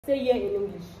Say yeah in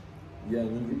English. Yeah,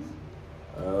 in English.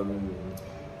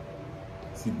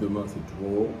 Si demain c'est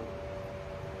tomorrow,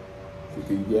 c'est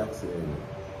que hier c'est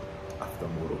after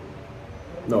tomorrow.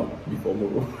 No, before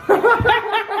tomorrow.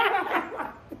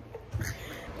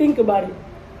 Think about it.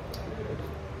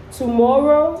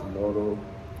 Tomorrow. Tomorrow.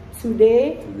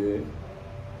 Today. Today.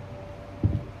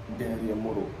 Derrière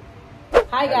tomorrow.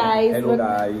 Hi guys. Hello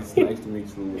guys. Nice to meet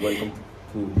you. Welcome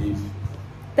to this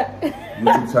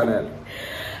YouTube channel.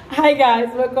 Hi guys,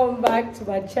 welcome back to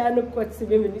my channel.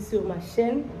 Bienvenue sur ma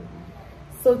chaîne.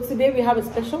 So today we have a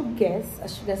special guest,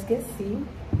 as you guys can see.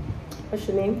 What's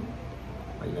your name?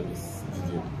 My name is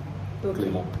DJ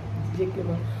Clement. DJ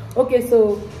Clement. Okay,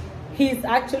 so he's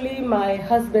actually my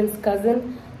husband's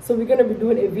cousin. So we're gonna be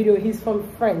doing a video. He's from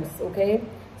France, okay?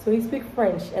 So he speaks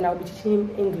French and I'll be teaching him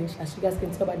English, as you guys can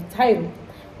tell by the title.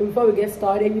 But before we get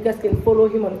started, you guys can follow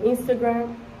him on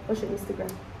Instagram. What's your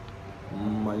Instagram?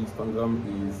 My Instagram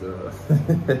is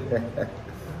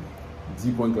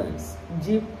g.claims.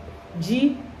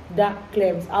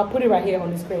 G.claims. I'll put it right here on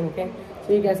the screen, okay?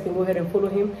 So you guys can go ahead and follow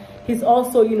him. He's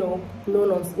also, you know, known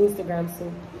on Instagram,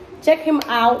 so check him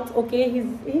out, okay? He's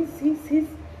an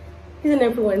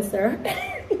influencer.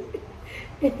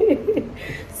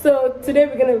 So today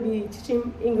we're gonna be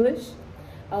teaching English.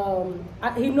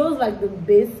 He knows like the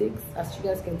basics, as you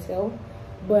guys can tell,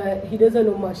 but he doesn't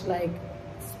know much like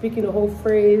speaking the whole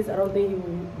phrase. I don't think he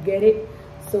will get it.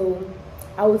 So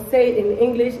I will say it in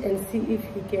English and see if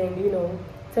he can, you know,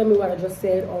 tell me what I just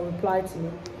said or reply to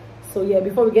me. So yeah,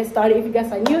 before we get started, if you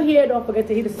guys are new here, don't forget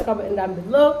to hit the subscribe button down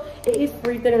below. It is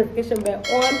free, turn the notification bell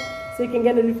on so you can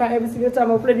get notified every single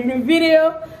time I upload a new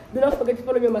video. Do not forget to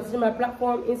follow me on my social media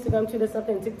platform, Instagram, Twitter, Snapchat,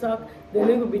 and TikTok. The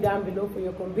link will be down below for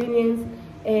your convenience.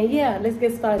 And yeah, let's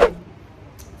get started.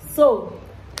 So,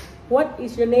 what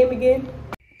is your name again?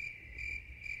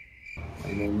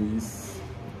 My name is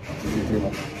DJ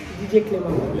Clement. DJ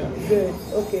Clement. Yeah. Good.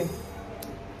 Okay.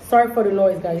 Sorry for the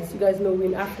noise, guys. You guys know we're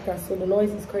in Africa, so the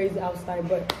noise is crazy outside.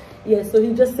 But yeah, so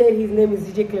he just said his name is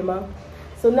DJ Clement.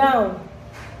 So now,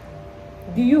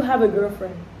 do you have a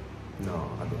girlfriend? No,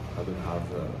 I don't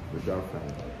have a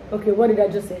girlfriend. Okay, what did I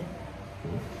just say?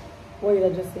 What did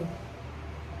I just say?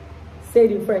 Say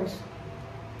it in French.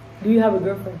 Do you have a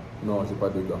girlfriend? Non, j'ai pas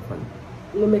de girlfriend.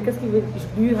 Non, mais qu'est-ce qu'il veut?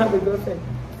 Do you have a girlfriend?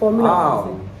 Formule Ah,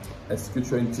 est-ce que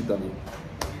tu as une petite amie?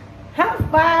 High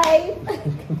five!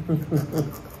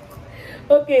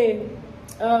 Okay.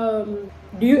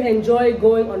 Do you enjoy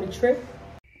going on the trip?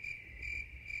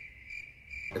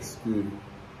 Est-ce que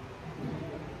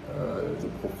je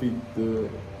profite de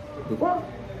quoi?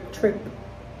 Trip.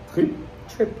 Trip?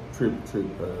 Trip.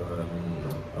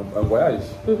 Un voyage?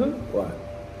 Mm-hmm. Ouais.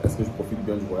 Est-ce que je profite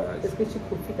bien du voyage? Est-ce que tu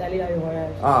profites d'aller à un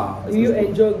voyage? Ah, do you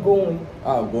enjoy going?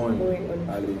 Ah, going. Going on the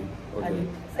Allez, ok. Allez.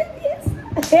 Say yes.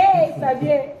 Hey, ça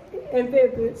vient. Un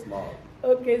peu. Small.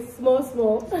 Okay, small.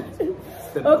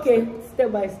 Step Okay,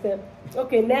 step by step.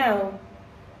 Okay, now,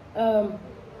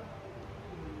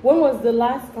 when was the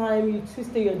last time you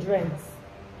twisted your dreads?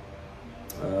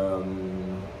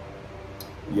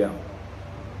 Yeah.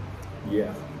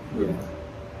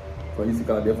 Quand il s'est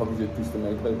quand la dernière fois que j'ai touché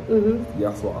mes dreads,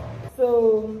 hier soir.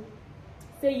 So,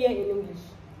 say yeah in English.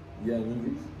 Yeah, in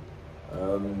English.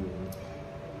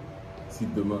 Si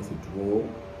demain c'est tomorrow,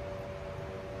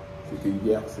 c'est que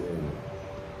hier c'est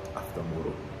after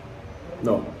tomorrow.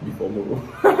 No, before tomorrow.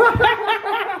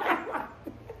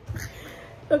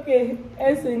 Okay,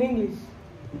 answer in English.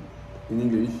 In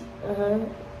English?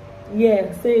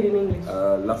 Yeah, say it in English.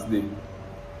 Last day.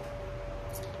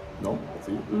 No?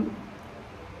 See?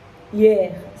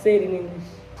 Yeah, say it in English.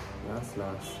 Last.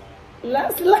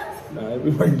 Last. Nah,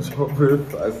 everybody jump real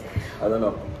fast. I don't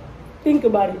know. Think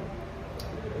about it.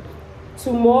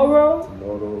 Tomorrow.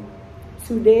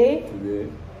 Today.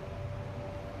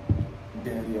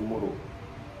 Derrière tomorrow.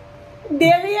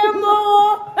 Derrière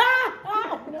moi.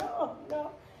 No.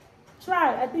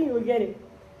 Try. I think you will get it.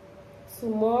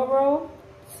 Tomorrow.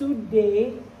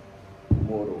 Today.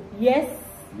 Tomorrow. Yes.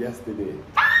 Yesterday.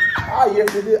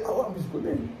 Yesterday. I'm just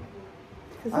going.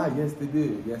 Yesterday.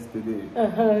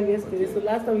 Yesterday. So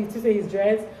last time he twisted his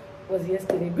dreads was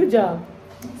yesterday. Good job.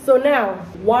 So now,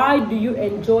 why do you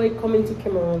enjoy coming to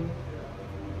Cameroon?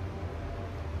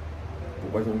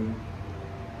 Pourquoi j'aime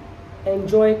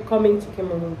Enjoy coming to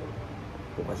Cameroon.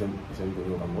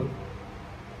 venir au Cameroun?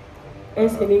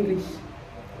 Answer in English.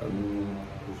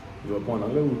 Je réponds en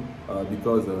anglais ou?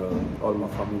 Because all my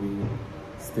family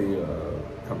stay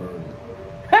Cameroon.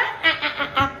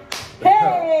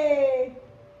 Hey!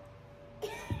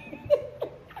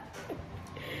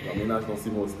 Ménage dans 6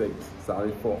 mois au steak, ça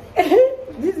arrive fort.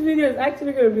 This video is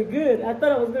actually going to be good. I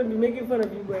thought I was going to be making fun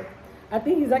of you, but I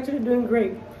think he's actually doing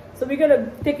great. So we're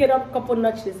gonna take it up a couple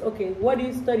notches. Okay, what do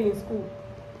you study in school?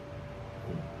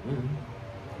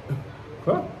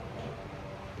 Huh?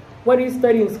 What do you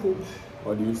study in school?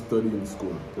 What do you study in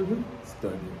school?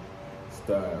 Study.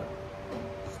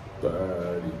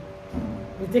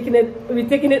 We're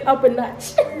taking it up a notch.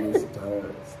 Study.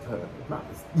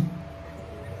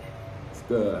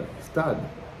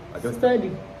 I just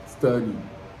Study. Study.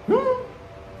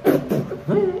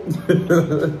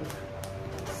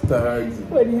 Study.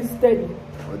 What do you study?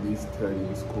 What do you study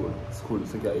in school? School,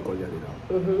 c'est qu'à l'école y aller là.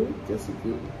 Qu'est-ce que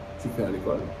tu fais à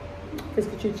l'école? Qu'est-ce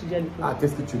que tu étudies à l'école? Ah,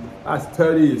 qu'est-ce que tu... Ah,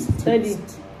 study. Study.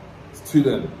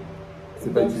 Student.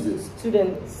 C'est pas étudier.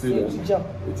 Student. C'est étudiant.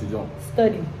 Étudiant.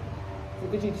 Study. C'est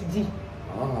que tu étudies.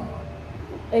 Ah.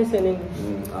 And it's in English.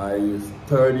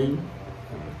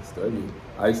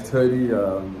 I study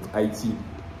IT.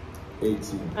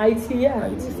 IT, yeah.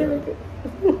 IT, You said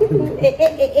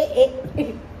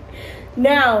it.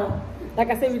 Now, like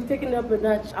I said, we're taking it up a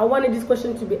notch. I wanted this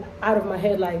question to be out of my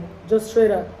head, like just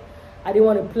straight up. I didn't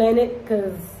want to plan it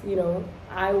because, you know,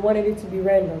 I wanted it to be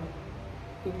random.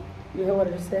 You heard what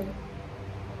I just said?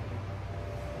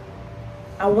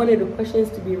 I wanted the questions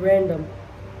to be random.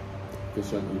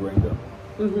 Question be random.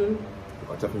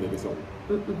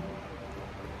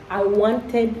 I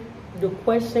wanted the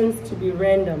questions to be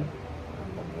random.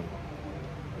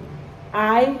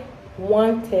 I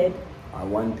wanted.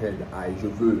 Je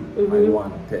veux. I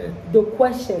wanted. The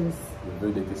questions. Je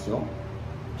veux des questions.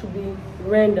 To be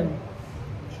random.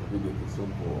 Je veux des questions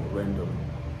pour random.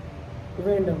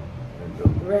 Random.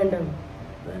 Random.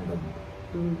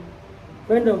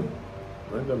 Random.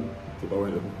 Random. C'est pas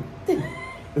random.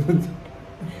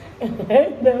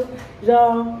 Random.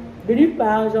 Genre, de nulle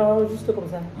part, genre, juste comme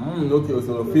ça. Okay,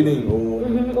 so the feeling.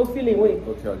 Oh, feeling, oui.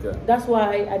 Okay. That's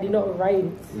why I did not write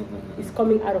it. It's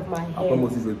coming out of my head. Après, moi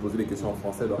aussi, je vais te poser des questions en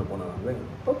français, de répondre en anglais.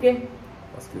 Okay.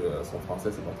 Parce que son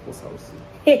français, c'est pas trop ça aussi.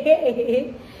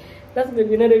 That's going to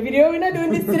be another video. We're not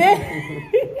doing this today.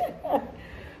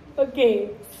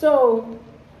 Okay, so,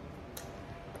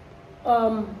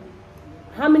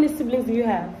 how many siblings do you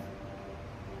have?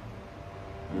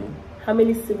 How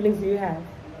many siblings do you have?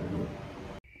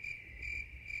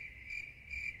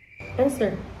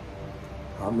 Answer.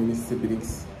 How many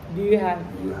siblings Do you have?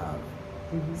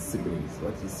 Siblings.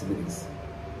 What is siblings?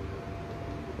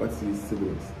 What is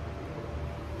siblings?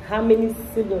 How many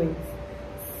siblings?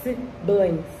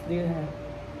 Siblings do you have?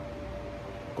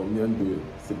 Combien de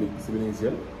siblings? Siblings,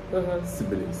 yeah?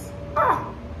 Siblings.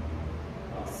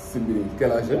 Siblings.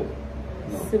 Quel âge?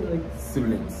 No.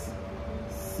 Siblings.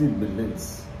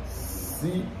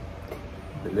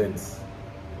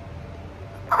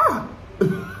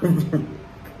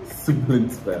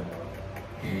 Siblings, frère.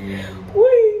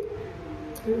 Oui.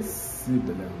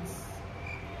 Siblings.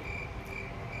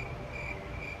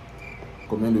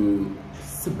 Combien de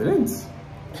siblings?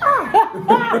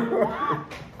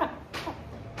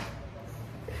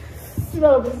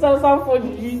 No, but ça sound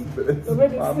funny. Combien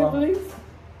de siblings?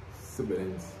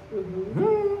 Siblings.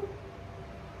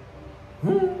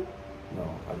 No,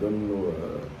 I don't know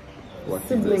what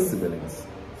Siblings. is siblings.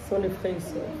 Sont les frères et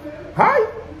sœurs. Hi?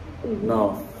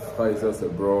 No, frère et sœur, c'est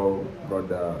bro,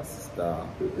 brother, sister.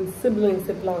 Siblings,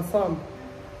 c'est l'ensemble.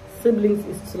 Siblings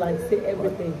is to like say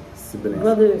everything. Siblings.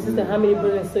 Brother and sister, how many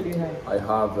brothers and sisters do you have? I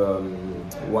have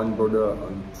one brother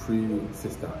and 3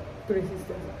 sisters. 3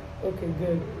 sisters. Okay,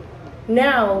 good.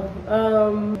 Now,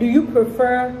 do you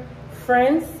prefer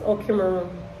France or Cameroon?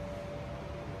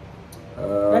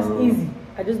 That's easy.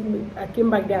 I came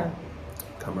back down.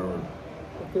 Cameroon.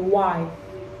 Okay, why?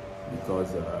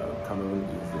 Because Cameroon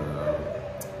is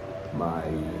my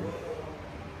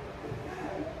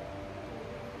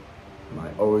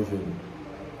origin.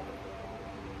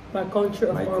 My country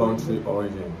of origin. Country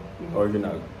origin.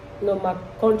 Original. No, my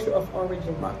country of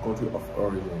origin. My country of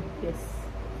origin. Yes.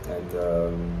 And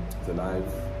the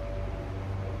life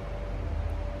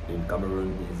in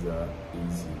Cameroon is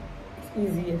easy. It's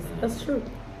easy, yes. That's true.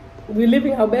 We're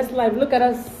living our best life. Look at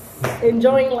us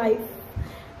enjoying life.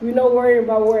 We're not worrying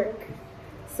about work.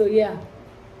 So yeah.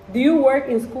 Do you work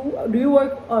in school? Do you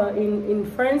work in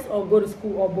France or go to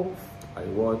school or both? I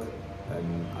work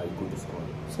and I go to school.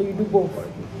 So you do both? I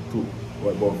do 2.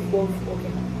 Well, both. Both,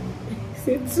 okay.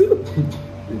 Say 2?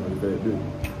 You know, very good.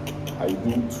 I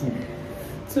do 2.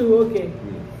 2, okay.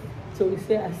 So we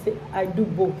say, I do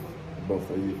both. Both,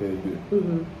 is very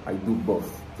good. I do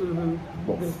both.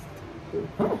 Both.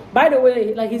 By the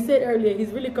way, like he said earlier,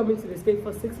 he's really coming to the States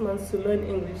for 6 months to learn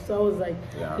English. So I was like,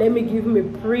 let me give him a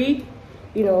pre,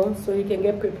 you know, so he can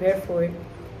get prepared for it.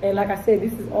 And like I said,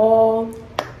 this is all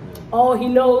he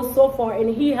knows so far, and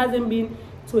he hasn't been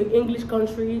to an English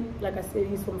country. Like I said,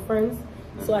 he's from France.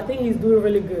 So I think he's doing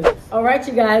really good. All right,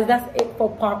 you guys, that's it for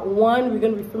part 1. We're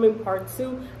going to be filming part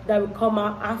 2 that will come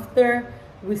out after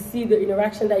we see the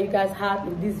interaction that you guys have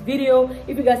in this video.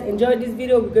 If you guys enjoyed this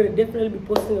video, we're going to definitely be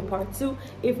posting a part 2.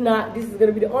 If not, this is going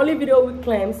to be the only video with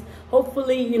clams.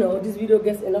 Hopefully, you know, this video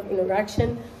gets enough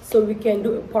interaction so we can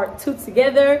do a part 2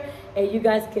 together and you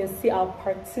guys can see our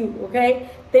part 2. Okay,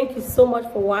 thank you so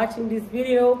much for watching this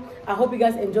video. I hope you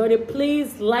guys enjoyed it.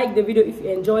 Please like the video if you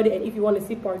enjoyed it, and if you want to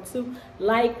see part 2,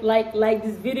 like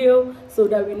this video so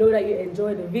that we know that you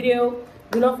enjoyed the video.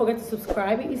 Do not forget to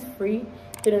subscribe. It is free.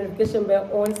 Hit the notification bell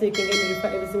on so you can get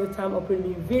notified every single time I upload a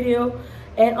new video.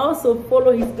 And also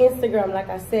follow his Instagram, like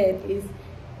I said, is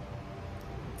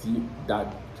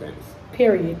D.Clams.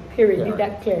 Period.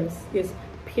 D.Clams. Yes,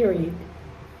 period.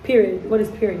 What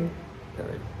is period?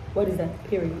 Period. What is that?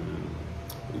 Period.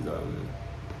 Is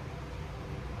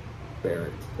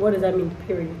parent. What does that mean?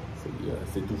 Period. So yeah,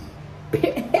 c'est tout.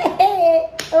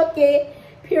 Okay.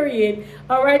 Period.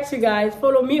 All right, you guys,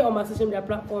 follow me on my social media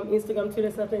platform, Instagram, Twitter,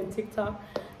 Snapchat, and TikTok.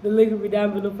 The link will be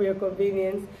down below for your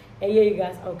convenience. And yeah, you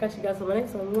guys, I'll catch you guys on my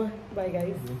next one. Bye,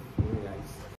 guys.